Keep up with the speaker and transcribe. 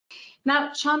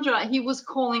Now, Chandra, he was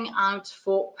calling out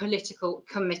for political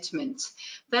commitment.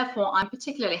 Therefore, I'm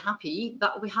particularly happy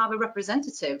that we have a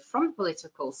representative from the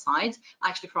political side,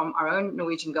 actually from our own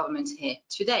Norwegian government here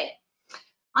today.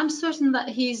 I'm certain that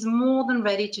he's more than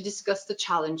ready to discuss the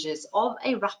challenges of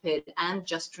a rapid and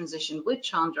just transition with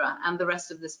Chandra and the rest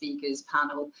of the speakers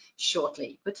panel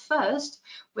shortly. But first,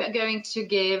 we are going to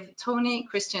give Tony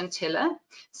Christian Tille,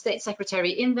 State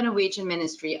Secretary in the Norwegian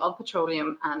Ministry of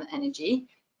Petroleum and Energy,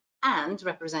 and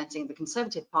representing the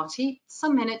Conservative Party,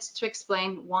 some minutes to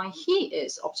explain why he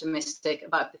is optimistic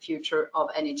about the future of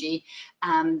energy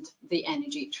and the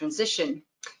energy transition.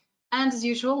 And as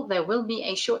usual, there will be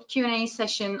a short Q&A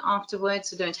session afterwards,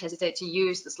 so don't hesitate to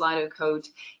use the Slido code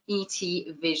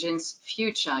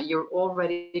ETVisionsFuture. You're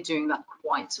already doing that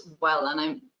quite well,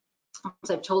 and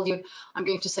as I've told you, I'm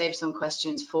going to save some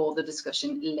questions for the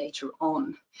discussion later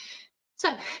on. So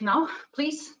now,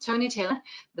 please, Tony Taylor,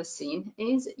 the scene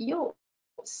is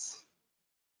yours.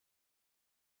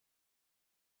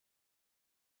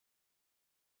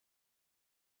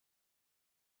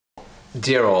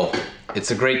 Dear all,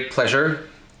 it's a great pleasure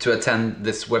to attend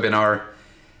this webinar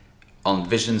on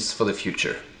Visions for the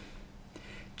Future,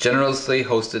 generously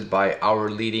hosted by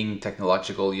our leading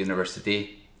technological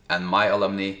university and my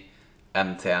alumni,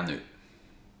 NTNU.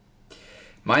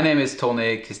 My name is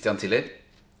Tony Christian Tille,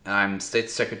 and I'm State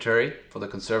Secretary for the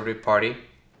Conservative Party,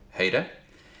 Høyre,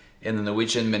 in the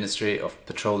Norwegian Ministry of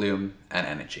Petroleum and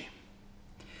Energy.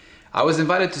 I was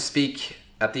invited to speak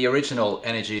at the original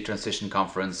Energy Transition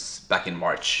Conference back in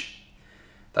March.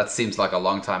 That seems like a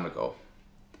long time ago.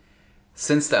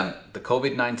 Since then, the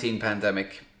COVID-19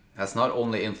 pandemic has not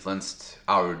only influenced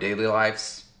our daily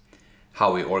lives,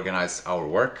 how we organize our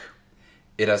work,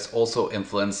 it has also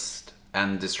influenced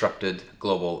and disrupted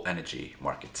global energy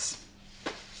markets.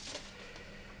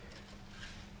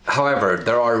 However,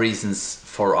 there are reasons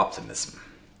for optimism.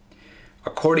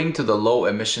 According to the low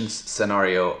emissions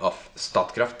scenario of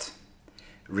Statkraft,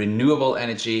 renewable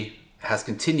energy has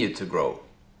continued to grow,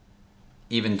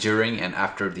 even during and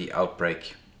after the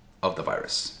outbreak of the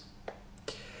virus.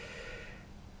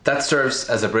 That serves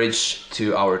as a bridge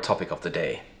to our topic of the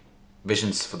day,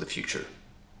 visions for the future.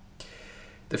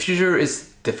 The future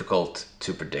is difficult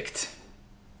to predict.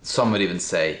 Some would even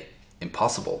say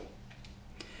impossible.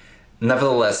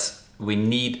 Nevertheless, we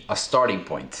need a starting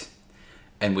point,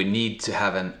 and we need to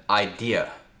have an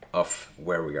idea of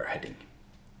where we are heading.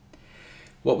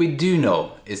 What we do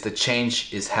know is that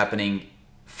change is happening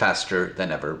faster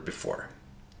than ever before,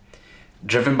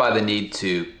 driven by the need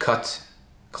to cut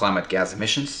climate gas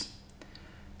emissions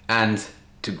and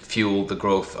to fuel the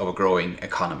growth of a growing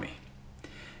economy.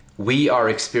 We are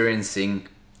experiencing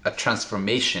a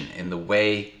transformation in the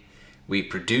way we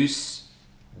produce,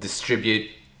 distribute,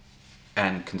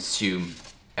 and consume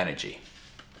energy.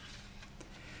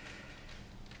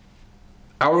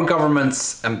 Our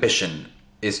government's ambition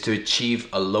is to achieve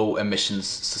a low emissions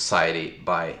society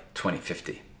by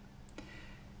 2050,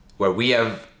 where we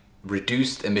have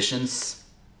reduced emissions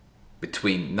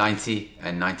between 90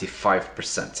 and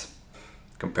 95%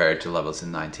 compared to levels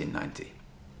in 1990.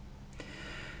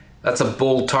 That's a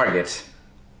bold target,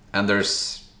 and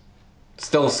there's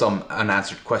still some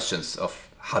unanswered questions of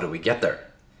how do we get there?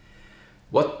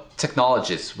 What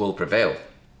technologies will prevail?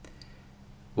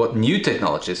 What new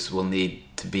technologies will need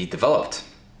to be developed?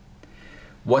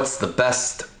 What's the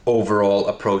best overall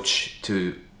approach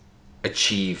to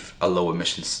achieve a low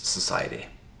emissions society?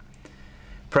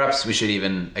 Perhaps we should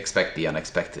even expect the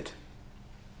unexpected.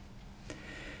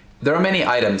 There are many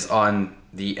items on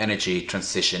the energy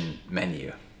transition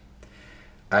menu,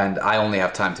 and I only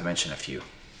have time to mention a few.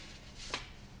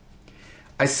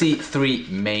 I see three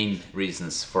main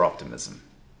reasons for optimism.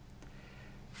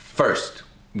 First,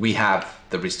 we have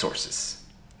the resources.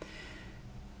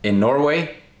 In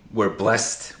Norway, we're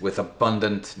blessed with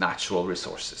abundant natural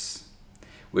resources.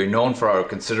 We're known for our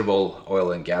considerable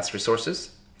oil and gas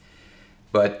resources,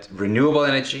 but renewable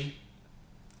energy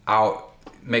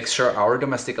makes sure our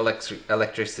domestic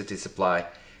electricity supply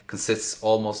consists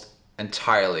almost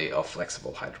entirely of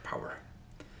flexible hydropower.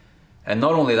 And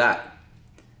not only that,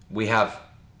 we have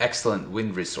excellent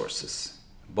wind resources,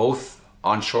 both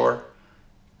onshore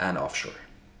and offshore.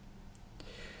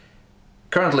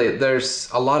 Currently, there's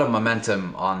a lot of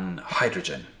momentum on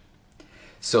hydrogen.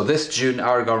 So this June,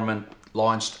 our government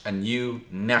launched a new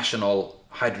national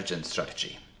hydrogen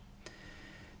strategy.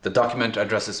 The document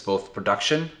addresses both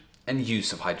production and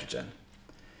use of hydrogen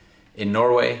in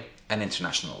Norway and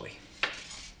internationally.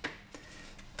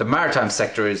 The maritime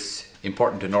sector is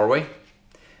important to Norway,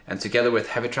 and together with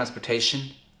heavy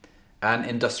transportation and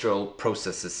industrial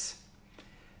processes,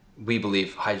 we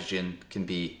believe hydrogen can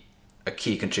be a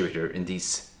key contributor in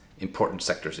these important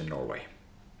sectors in Norway.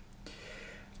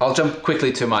 I'll jump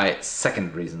quickly to my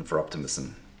second reason for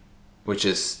optimism, which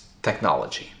is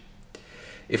technology.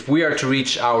 If we are to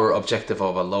reach our objective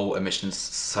of a low emissions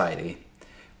society,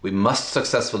 we must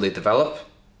successfully develop,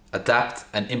 adapt,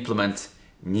 and implement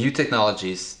new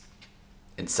technologies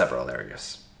in several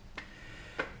areas.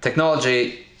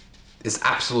 Technology is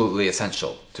absolutely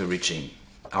essential to reaching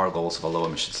our goals of a low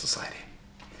emission society.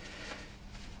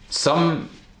 Some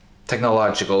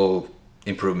technological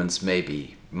improvements may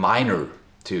be minor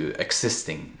to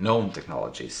existing known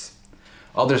technologies.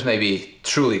 Others may be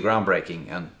truly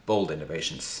groundbreaking and bold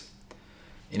innovations.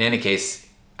 In any case,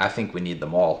 I think we need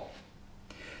them all.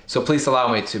 So please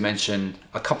allow me to mention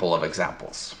a couple of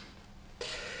examples.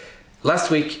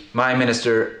 Last week, my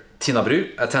minister Tina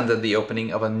Bru attended the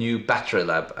opening of a new battery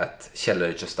lab at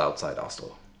Kjeller just outside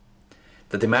Oslo.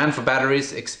 The demand for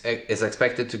batteries is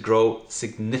expected to grow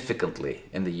significantly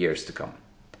in the years to come.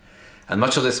 And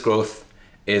much of this growth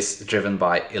is driven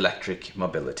by electric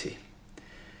mobility.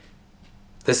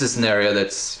 This is an area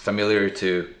that's familiar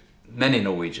to many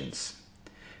Norwegians.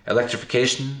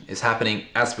 Electrification is happening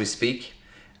as we speak,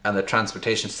 and the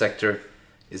transportation sector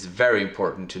is very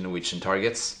important to Norwegian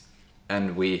targets,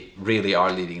 and we really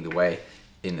are leading the way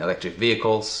in electric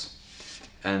vehicles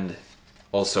and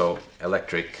also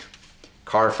electric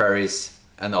car ferries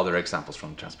and other examples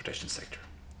from the transportation sector.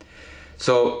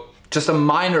 So just a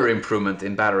minor improvement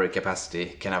in battery capacity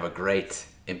can have a great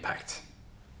impact.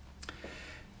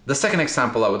 The second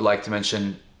example I would like to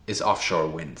mention is offshore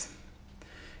wind.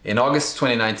 In August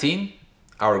 2019,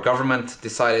 our government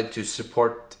decided to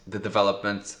support the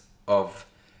development of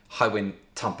Hywind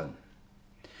Tampen,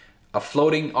 a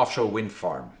floating offshore wind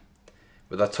farm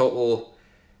with a total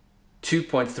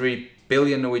 2.3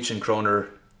 billion Norwegian kroner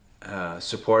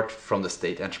support from the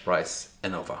state enterprise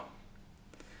Enova.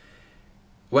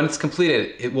 When it's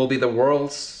completed, it will be the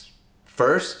world's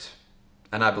first,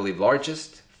 and I believe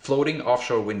largest, floating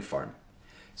offshore wind farm,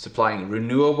 supplying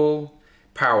renewable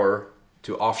power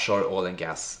to offshore oil and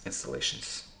gas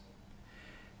installations.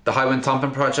 The Hywind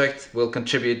Tampen project will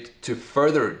contribute to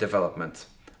further development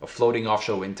of floating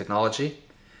offshore wind technology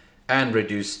and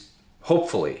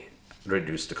hopefully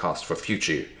reduce the cost for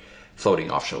future floating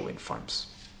offshore wind farms.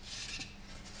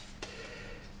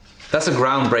 That's a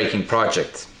groundbreaking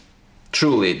project,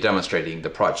 truly demonstrating the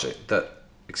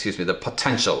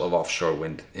potential of offshore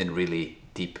wind in really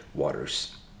deep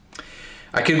waters.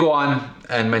 I could go on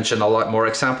and mention a lot more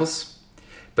examples,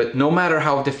 but no matter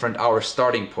how different our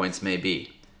starting points may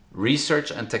be,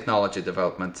 research and technology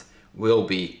development will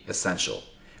be essential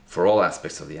for all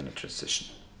aspects of the energy transition,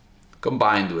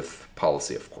 combined with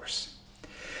policy, of course.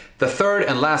 The third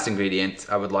and last ingredient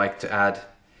I would like to add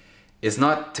is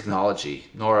not technology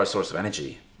nor a source of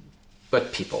energy,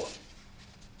 but people.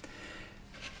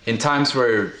 In times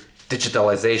where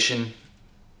digitalization,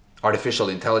 artificial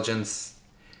intelligence,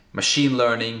 machine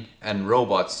learning, and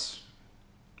robots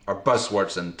are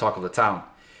buzzwords and talk of the town,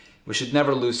 we should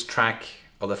never lose track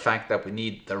of the fact that we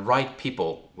need the right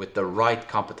people with the right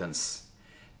competence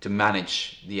to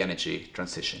manage the energy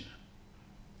transition.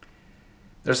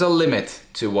 There's a limit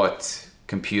to what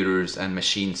computers and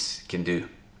machines can do.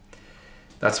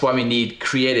 That's why we need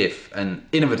creative and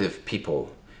innovative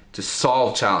people to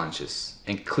solve challenges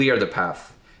and clear the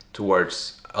path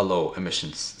towards a low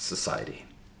emissions society.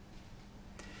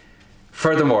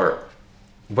 Furthermore,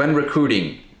 when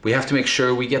recruiting, we have to make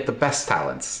sure we get the best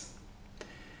talents.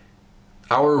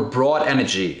 Our broad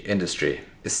energy industry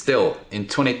is still, in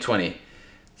 2020,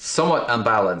 somewhat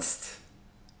unbalanced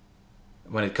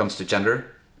when it comes to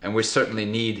gender, and we certainly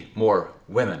need more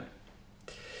women.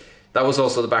 That was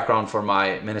also the background for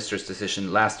my minister's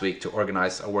decision last week to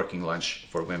organize a working lunch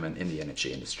for women in the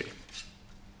energy industry.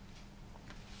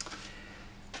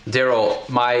 Dear all,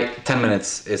 my 10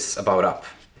 minutes is about up.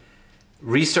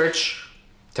 Research,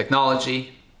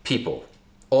 technology, people,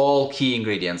 all key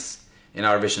ingredients in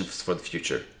our visions for the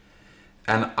future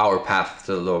and our path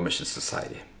to the low emission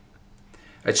society.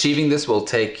 Achieving this will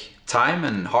take time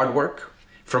and hard work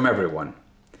from everyone: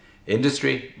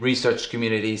 industry, research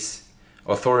communities,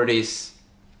 authorities,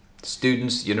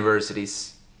 students,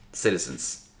 universities,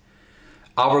 citizens.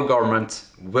 Our government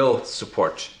will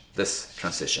support this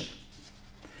transition.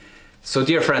 So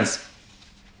dear friends,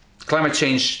 climate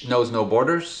change knows no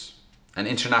borders and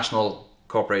international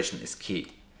cooperation is key.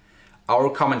 Our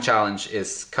common challenge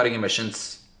is cutting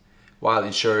emissions while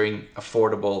ensuring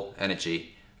affordable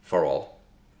energy for all.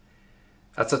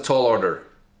 That's a tall order,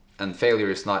 and failure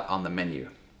is not on the menu.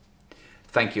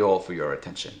 Thank you all for your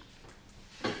attention.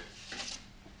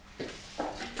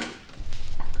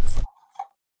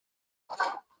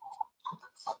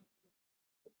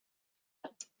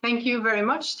 Thank you very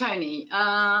much, Tony.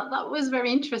 That was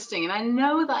very interesting. And I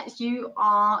know that you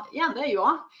are, yeah, there you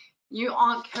are. You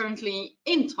are currently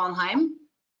in Trondheim.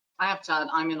 I have to add,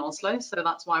 I'm in Oslo, so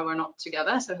that's why we're not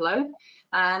together. So hello.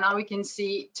 And now we can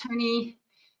see Tony,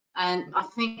 and I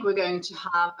think we're going to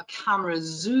have a camera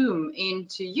zoom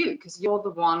into you because you're the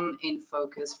one in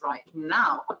focus right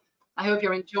now. I hope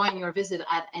you're enjoying your visit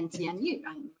at NTNU,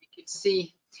 and we could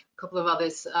see a couple of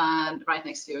others right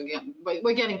next to you again.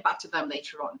 We're getting back to them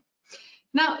later on.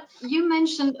 Now, you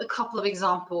mentioned a couple of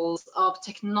examples of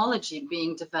technology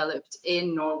being developed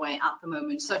in Norway at the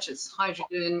moment, such as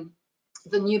hydrogen,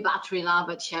 the new battery lab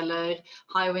at Kjeller,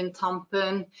 Hywind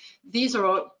Tampen. These are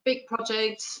all big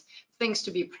projects, things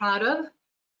to be proud of.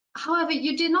 However,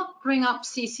 you did not bring up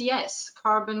CCS,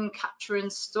 carbon capture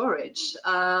and storage.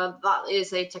 That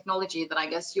is a technology that I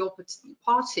guess your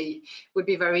party would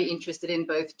be very interested in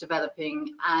both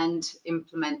developing and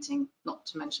implementing, not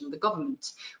to mention the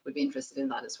government would be interested in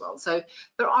that as well. So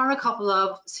there are a couple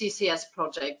of CCS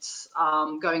projects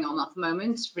going on at the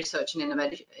moment, research and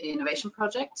innovation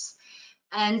projects.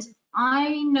 And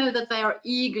I know that they are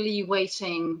eagerly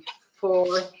waiting for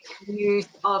news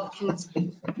of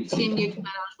continued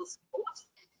financial support.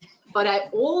 But I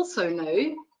also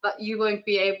know that you won't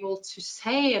be able to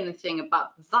say anything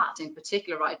about that in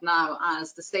particular right now,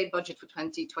 as the state budget for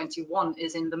 2021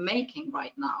 is in the making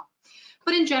right now.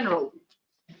 But in general,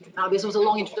 now this was a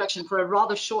long introduction for a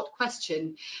rather short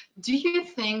question. Do you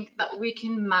think that we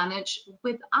can manage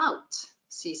without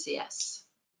CCS?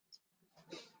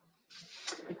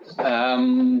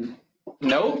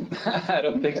 No, I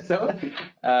don't think so.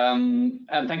 And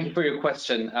thank you for your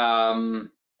question.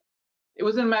 It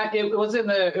was in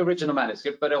the original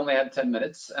manuscript, but it only had 10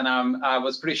 minutes, and I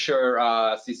was pretty sure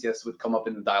CCS would come up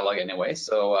in the dialogue anyway.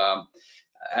 So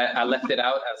I left it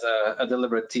out as a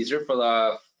deliberate teaser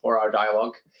for our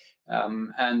dialogue.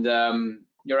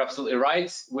 You're absolutely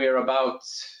right. We're about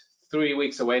 3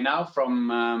 weeks away now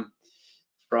from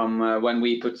when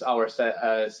we put our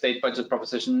state budget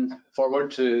proposition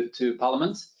forward to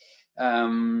Parliament.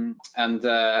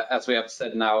 As we have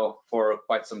said now for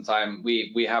quite some time,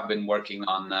 we have been working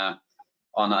on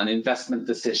an investment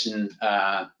decision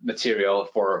material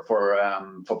for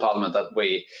Parliament that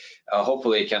we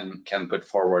hopefully can put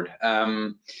forward.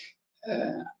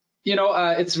 You know,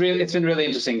 it's been really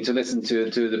interesting to listen to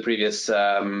the previous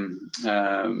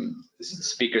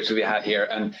speakers we had here,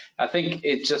 and I think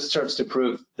it just serves to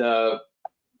prove the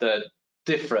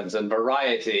difference and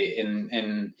variety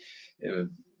in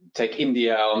take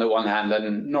India on the one hand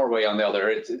and Norway on the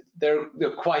other. They're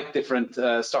quite different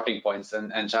starting points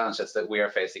and challenges that we are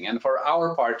facing. And for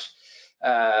our part,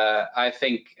 I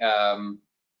think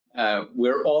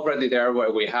we're already there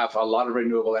where we have a lot of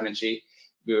renewable energy.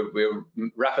 We're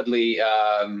rapidly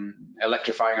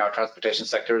electrifying our transportation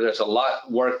sector. There's a lot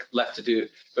of work left to do,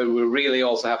 but we really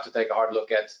also have to take a hard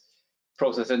look at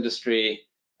process industry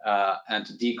and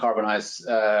to decarbonize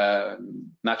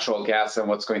natural gas and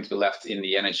what's going to be left in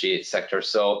the energy sector.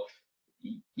 So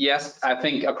yes, I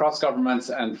think across governments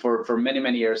and for many,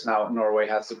 many years now, Norway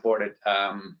has supported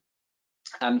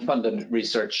and funded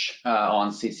research on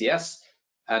CCS.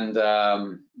 And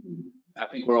I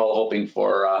think we're all hoping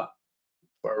for a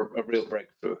real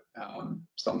breakthrough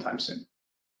sometime soon.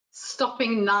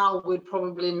 Stopping now would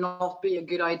probably not be a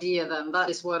good idea then. That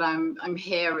is what I'm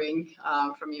hearing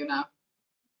from you now.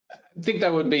 I think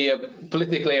that would be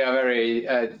politically a very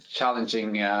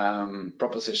challenging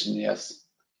proposition, yes.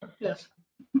 Yes.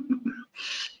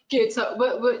 Good. So,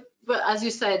 but as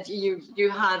you said, you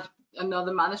had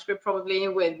another manuscript probably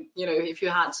with, you know, if you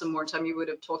had some more time, you would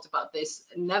have talked about this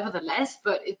nevertheless,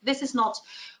 but this is not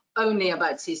only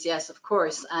about CCS, of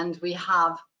course, and we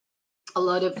have a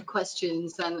lot of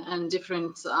questions and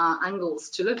different angles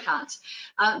to look at.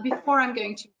 Before I'm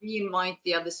going to re-invite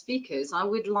the other speakers, I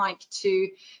would like to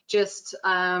just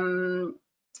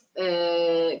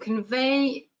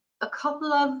convey a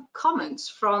couple of comments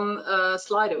from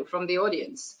Slido, from the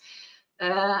audience.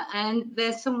 And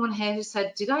there's someone here who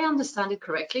said, did I understand it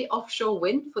correctly? Offshore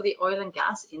wind for the oil and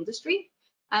gas industry?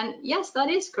 And yes, that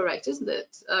is correct, isn't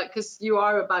it? Because you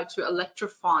are about to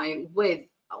electrify with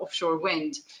offshore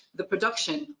wind the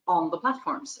production on the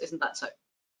platforms, isn't that so?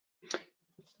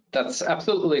 That's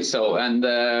absolutely so, and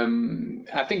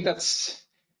I think it's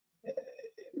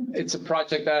a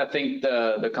project that I think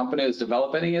the company is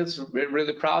developing is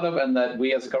really proud of, and that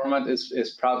we as a government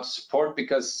is proud to support,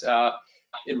 because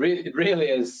it really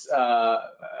is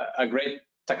a great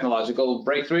technological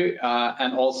breakthrough,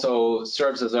 and also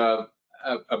serves as a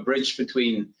bridge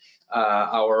between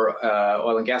our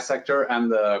oil and gas sector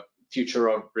and the future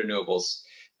of renewables.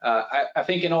 I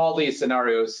think in all these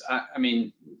scenarios, I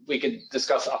mean, we could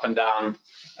discuss up and down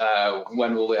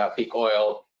when will we have peak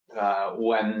oil,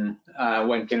 when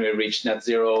can we reach net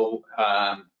zero,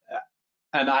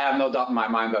 and I have no doubt in my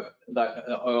mind that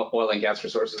oil and gas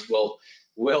resources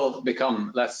will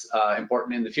become less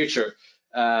important in the future.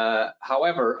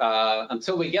 However,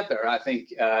 until we get there, I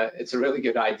think it's a really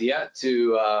good idea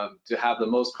to have the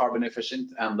most carbon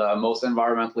efficient and the most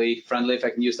environmentally friendly, if I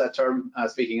can use that term,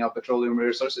 speaking of petroleum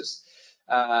resources.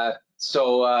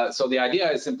 So the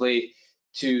idea is simply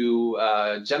to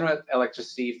generate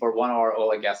electricity for 1 hour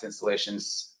oil and gas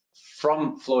installations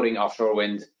from floating offshore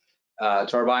wind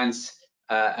turbines,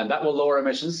 and that will lower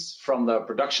emissions from the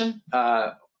production.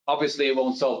 Obviously, it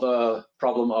won't solve the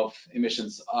problem of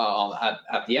emissions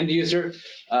at the end user,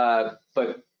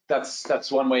 but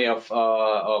that's one way of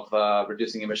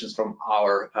reducing emissions from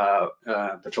our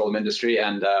petroleum industry.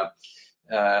 And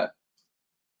the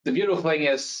beautiful thing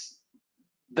is,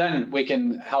 then we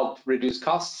can help reduce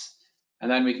costs,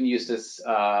 and then we can use this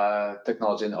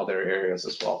technology in other areas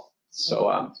as well. So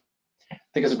I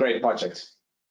think it's a great project.